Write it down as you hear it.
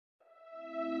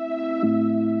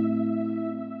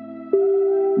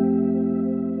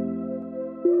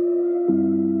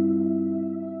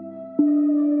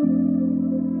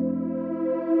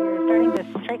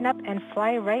straighten up and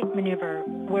fly right maneuver,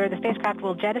 where the spacecraft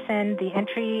will jettison the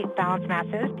entry balance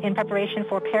masses in preparation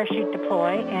for parachute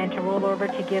deploy and to roll over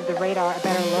to give the radar a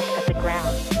better look at the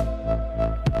ground.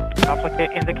 Alpha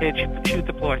indicates chute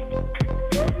deploy.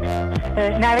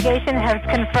 The navigation has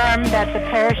confirmed that the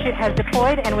parachute has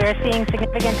deployed and we are seeing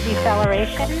significant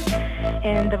deceleration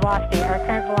in the velocity. Our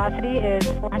current velocity is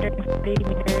 440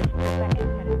 meters per second.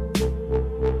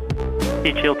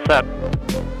 Heat shield set.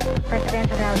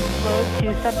 Perseverance is now slowed to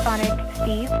subsonic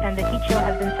speeds and the heat shield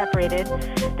has been separated.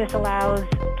 This allows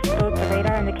both the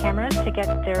radar and the cameras to get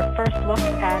their first look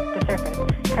at the surface.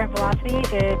 Current velocity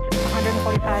is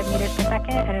 145 meters per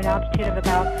second at an altitude of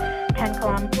about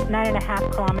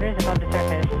 9.5 kilometers above the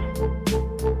surface.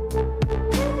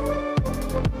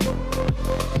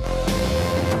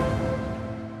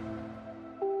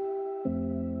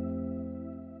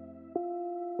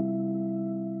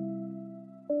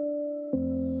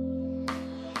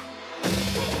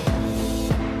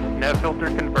 Nav filter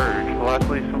converge.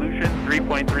 Velocity solution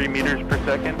 3.3 meters per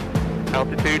second.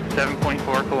 Altitude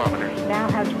 7.4 kilometers. Now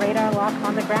has radar lock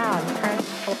on the ground. Current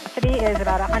velocity is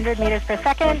about 100 meters per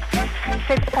second,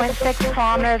 6.6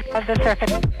 kilometers above the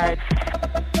surface of Mars.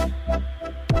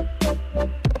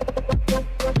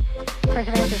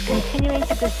 Perseverance is continuing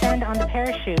to descend on the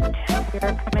parachute. We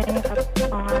are coming up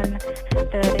on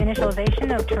the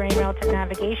initialization of terrain relative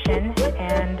navigation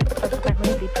and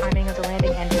subsequently the priming of the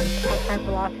landing engines. Our current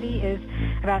velocity is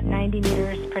about 90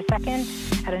 meters per second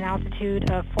at an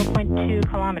altitude of 4.2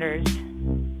 kilometers.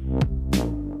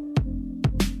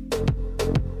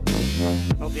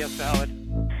 LBS valid.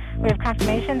 We have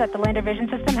confirmation that the lander vision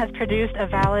system has produced a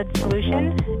valid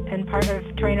solution and part of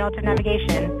terrain relative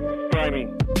navigation.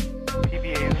 Priming.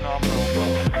 PBA is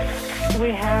nominal.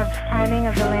 We have priming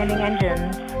of the landing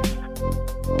engines.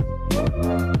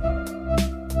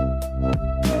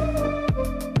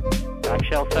 Back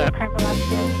shell set. Current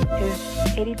velocity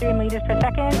is 83 meters per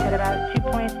second at about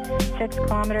 2.6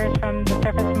 kilometers from the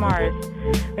surface of Mars.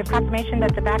 We have confirmation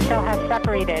that the back shell has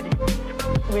separated.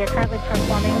 We are currently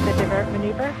performing the divert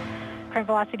maneuver. Current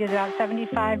velocity is about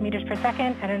 75 meters per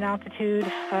second at an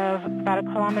altitude of about a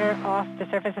kilometer off the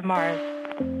surface of Mars.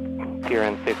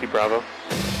 TRN safety Bravo.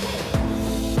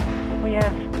 We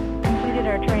have completed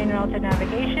our terrain relative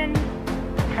navigation.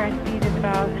 Current speed is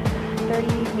about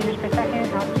 30 meters per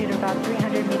second, altitude of about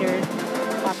 300 meters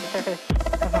off the surface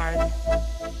of Mars.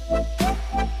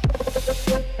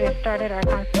 We have started our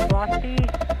constant velocity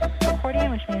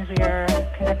recording, which means we are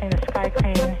conducting the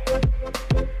SKYCRANE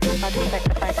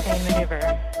maneuver.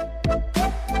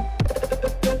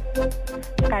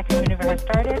 SKYCRANE maneuver has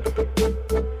started.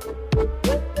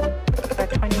 About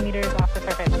 20 meters off the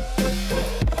surface.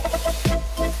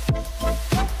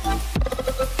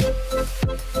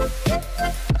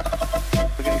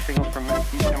 We're getting signals from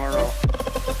MRO.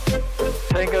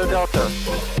 Tango Delta.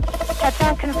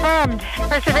 Touchdown confirmed.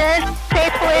 Perseverance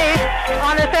safely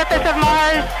on the surface of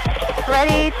Mars,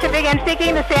 ready to begin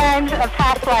seeking the signs of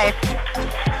past life.